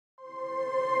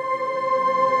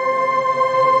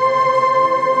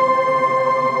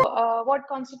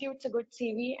constitutes a good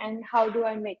CV and how do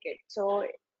I make it? So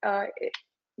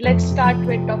let's start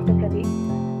with Dr. Pradeep.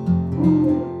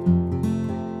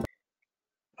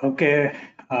 Okay,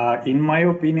 in my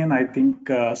opinion, I think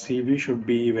CV should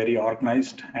be very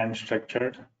organized and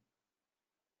structured,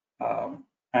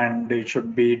 and it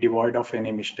should be devoid of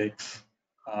any mistakes.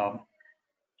 Um,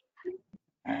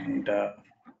 and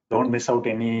don't miss out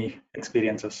any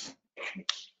experiences.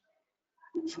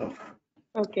 So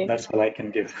Okay, that's all I can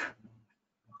give.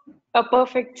 a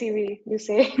perfect CV, you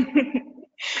say.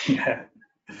 Yeah.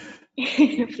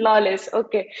 Flawless.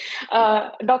 Okay,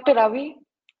 Dr. Ravi.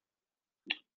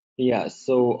 Yeah,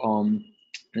 so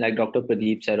like Dr.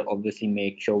 Pradeep said, obviously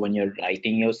make sure when you're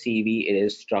writing your CV, it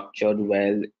is structured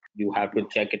well. You have to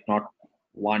check it not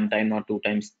one time, not two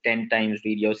times, 10 times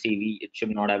read your CV. It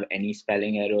should not have any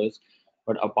spelling errors.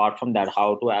 But apart from that,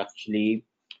 how to actually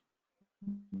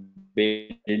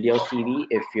build your CV,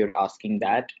 if you're asking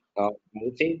that, I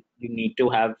would say you need to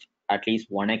have at least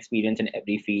one experience in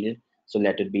every field. So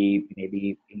let it be,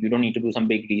 maybe you don't need to do some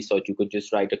big research. You could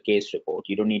just write a case report.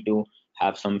 You don't need to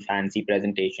have some fancy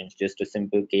presentations. Just a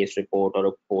simple case report or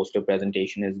a poster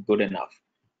presentation is good enough.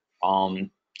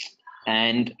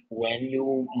 And when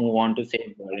you move on to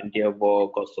say volunteer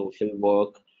work or social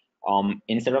work,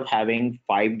 instead of having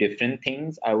 5 different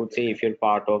things, I would say if you're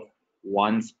part of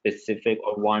one specific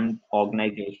or one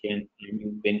organization and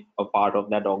you've been a part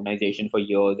of that organization for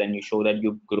years and you show that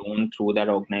you've grown through that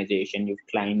organization, you've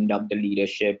climbed up the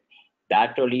leadership,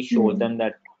 that really shows them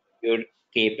that you're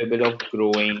capable of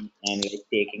growing and like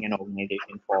taking an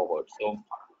organization forward. So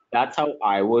that's how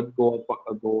I would building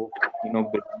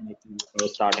my team,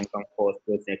 starting from first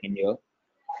to second year.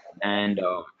 And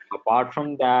apart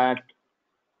from that,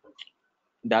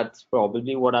 that's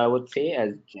probably what I would say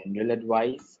as general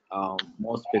advice.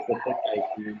 More specific, I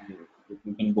feel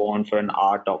we can go on for an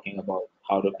hour talking about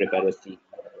how to prepare a CV.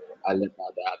 I'll let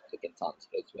other applicants answer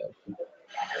as well.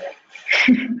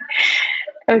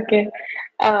 Okay.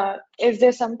 Is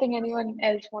there something anyone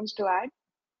else wants to add?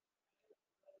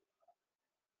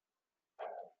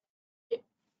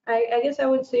 I guess I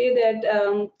would say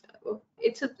that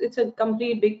it's a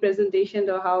complete big presentation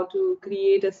of how to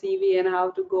create a CV and how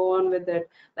to go on with it,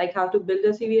 like how to build a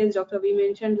CV. As Dr. V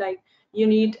mentioned, like you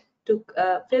need to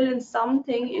fill in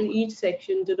something in each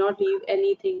section. Do not leave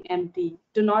anything empty.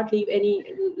 Do not leave any,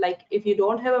 like if you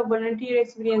don't have a volunteer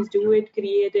experience, do it,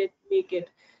 create it, make it.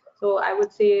 So I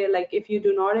would say, like, if you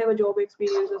do not have a job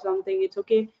experience or something, it's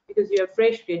okay because you're a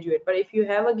fresh graduate. But if you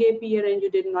have a gap year and you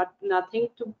did nothing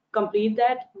to complete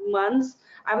that months,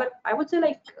 I would say,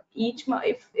 like, each month,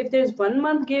 if there's 1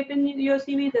 month gap in your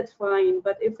CV, that's fine.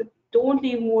 But if it, don't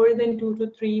leave more than 2 to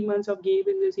 3 months of gap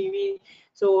in the CV.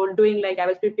 So doing, like, I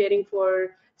was preparing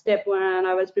for step 1,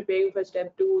 I was preparing for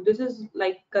step 2, this is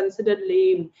like considered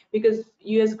lame because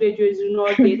US graduates do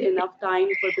not get enough time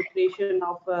for preparation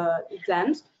of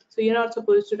exams. So you're not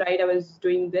supposed to write I was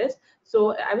doing this.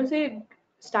 So I would say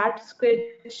start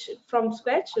sketch from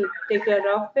scratch, take a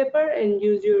rough paper and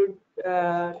use your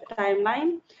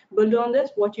timeline, build on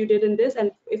this what you did in this,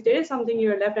 and if there is something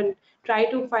you're left, and try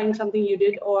to find something you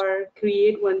did or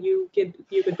create one you could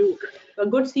do. A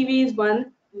good CV is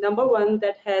number one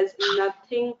that has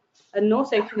nothing, no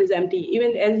section is empty.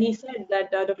 Even as he said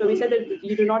that Dr. V said that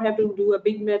you do not have to do a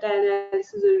big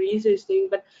meta-analysis or research thing,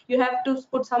 but you have to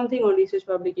put something on research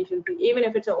publication thing, even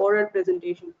if it's an oral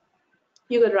presentation.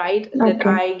 You could write that Okay.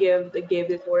 I gave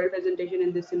this oral presentation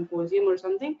in this symposium or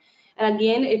something. And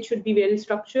again, it should be very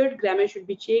structured. Grammar should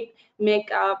be checked.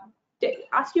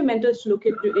 Ask your mentors to look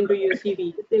into your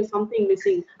CV. If there's something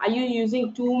missing, are you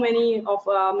using too many of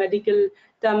medical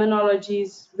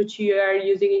terminologies which you are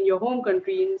using in your home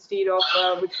country instead of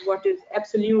what is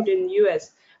absolute in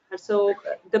US? And so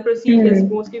the procedures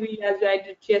mostly we as I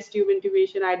did chest tube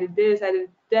intubation, I did this, I did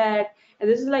that, and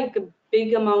this is like a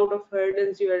big amount of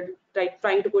hurdles you are like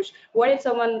trying to push. What if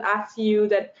someone asks you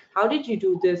that how did you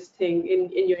do this thing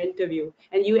in your interview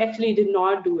and you actually did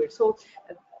not do it? So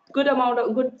a good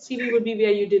CV would be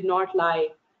where you did not lie,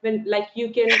 when like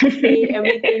you can say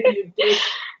everything you did,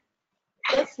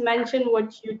 just mention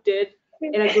what you did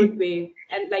in a good way.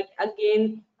 And like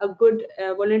again, a good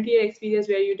volunteer experience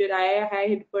where you did, I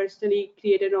had personally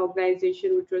created an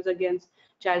organization which was against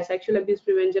child sexual abuse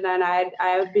prevention, and I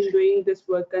have been doing this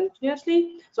work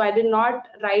continuously. So I did not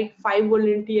write 5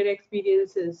 volunteer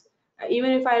experiences.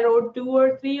 Even if I wrote 2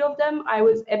 or 3 of them, I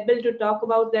was able to talk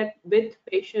about that with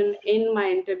patient in my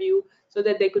interview, so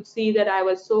that they could see that I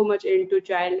was so much into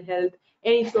child health,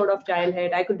 any sort of child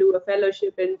health. I could do a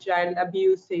fellowship in child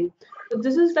abuse thing. So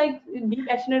this is like, be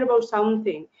passionate about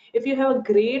something. If you have a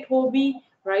great hobby,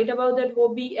 write about that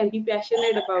hobby and be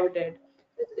passionate about it.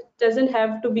 doesn't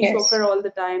have to be Yes. soccer all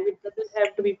the time. It doesn't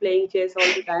have to be playing chess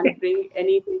all the time. Bring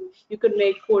anything. You could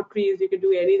make poetry. You could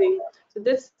do anything. So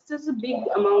this is a big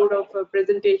amount of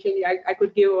presentation I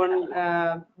could give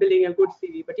on building a good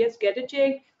CV. But yes, get it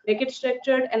checked, make it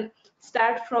structured, and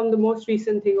start from the most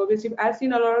recent thing. Obviously, I've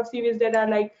seen a lot of CVs that are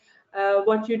like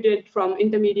what you did from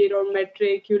intermediate or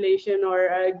matriculation or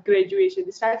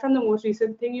graduation. Start from the most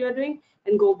recent thing you are doing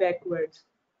and go backwards.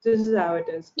 This is how it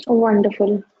is.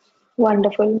 Wonderful.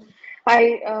 Wonderful.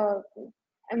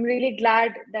 I'm really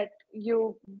glad that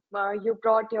you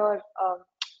brought your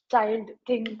child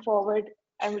thing forward.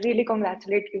 I really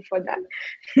congratulate you for that.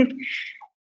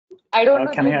 I don't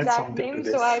know Can the I add exact something to name,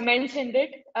 so this? I mentioned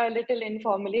it a little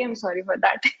informally. I'm sorry for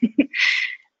that.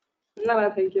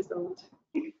 No, thank you so much.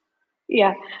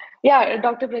 Yeah. Yeah,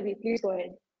 Dr. Pradeep, please go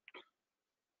ahead.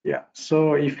 Yeah.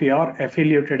 So if you are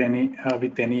affiliated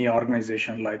with any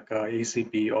organization like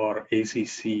ACP or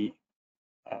ACC,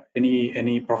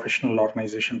 any professional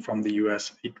organization from the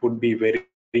US, it would be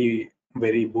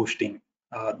very boosting.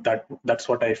 That's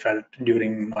what I felt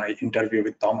during my interview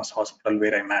with Thomas Hospital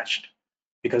where I matched,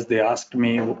 because they asked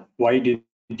me, why did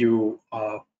you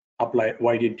apply?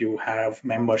 Why did you have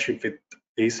membership with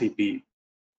ACP?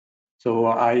 So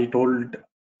I told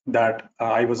that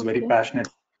I was very Okay. passionate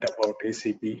about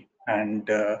ACP, and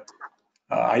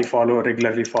I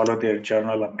regularly follow their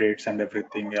journal updates and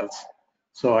everything else.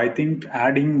 So I think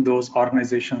adding those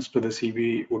organizations to the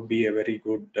CV would be a very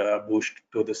good boost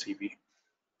to the CV,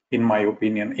 in my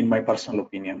opinion, in my personal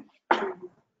opinion.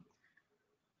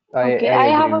 Okay, I I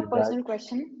have agree a with that. personal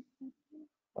question.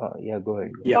 Yeah, go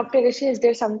ahead. Yeah. Dr. Rishi, is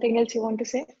there something else you want to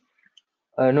say?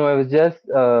 No, I was just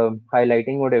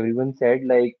highlighting what everyone said.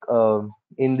 Like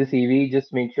in the CV,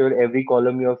 just make sure every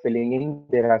column you're filling in,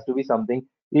 there has to be something.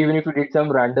 Even if you did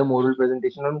some random oral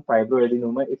presentation on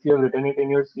fibroadenoma, if you have written it in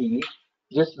your CV,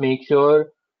 just make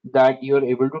sure that you're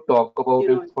able to talk about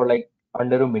You it know, for like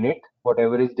under a minute,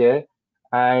 whatever is there.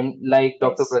 And like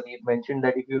Dr. Yes. Pradeep mentioned,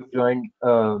 that if you've joined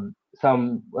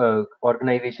some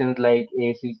organizations like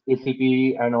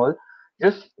ACP and all,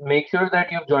 just make sure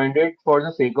that you've joined it for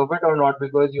the sake of it, or not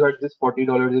because you had just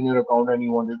 $40 in your account and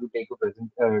you wanted to take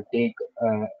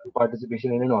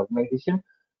participation in an organization,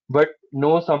 but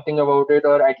know something about it,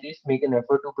 or at least make an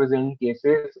effort to present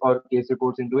cases or case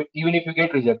reports into it. Even if you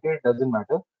get rejected, it doesn't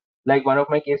matter. Like one of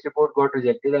my case report got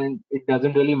rejected, and it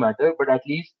doesn't really matter. But at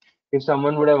least if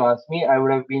someone would have asked me, I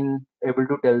would have been able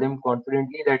to tell them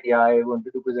confidently that yeah, I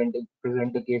wanted to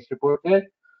present a case report there,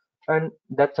 and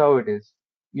that's how it is.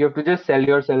 You have to just sell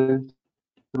yourself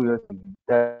through your CV.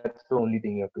 That's the only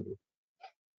thing you have to do.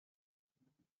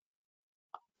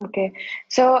 Okay.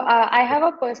 So I have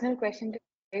a personal question to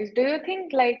you guys. Do you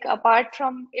think, like, apart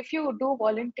from if you do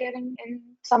volunteering in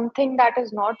something that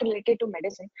is not related to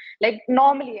medicine, like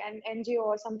normally an NGO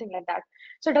or something like that,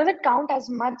 so does it count as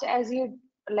much as you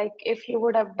like if you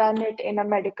would have done it in a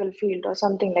medical field or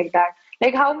something like that?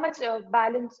 Like, how much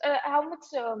how much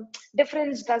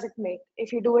difference does it make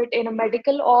if you do it in a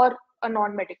medical or a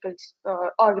non-medical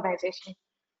organization?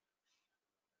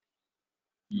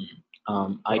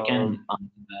 I can Um,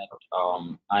 answer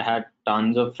that. I had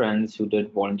tons of friends who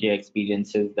did volunteer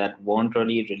experiences that weren't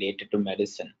really related to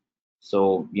medicine.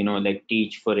 So, like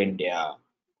Teach for India,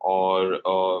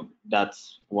 or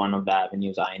that's one of the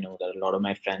avenues I know that a lot of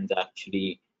my friends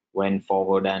actually went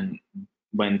forward and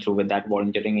went through with that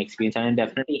volunteering experience, and it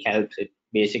definitely helps. It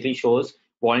basically shows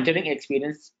volunteering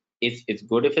experience is it's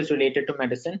good if it's related to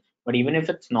medicine, but even if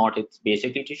it's not, it's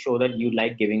basically to show that you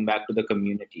like giving back to the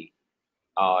community.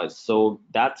 So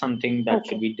that's something that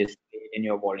should Okay. be displayed in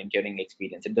your volunteering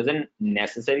experience. It doesn't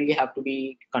necessarily have to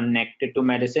be connected to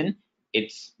medicine.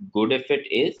 It's good if it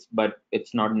is, but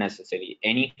it's not necessary.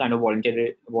 Any kind of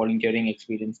volunteering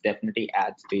experience definitely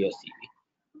adds to your CV.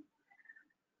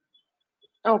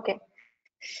 Okay.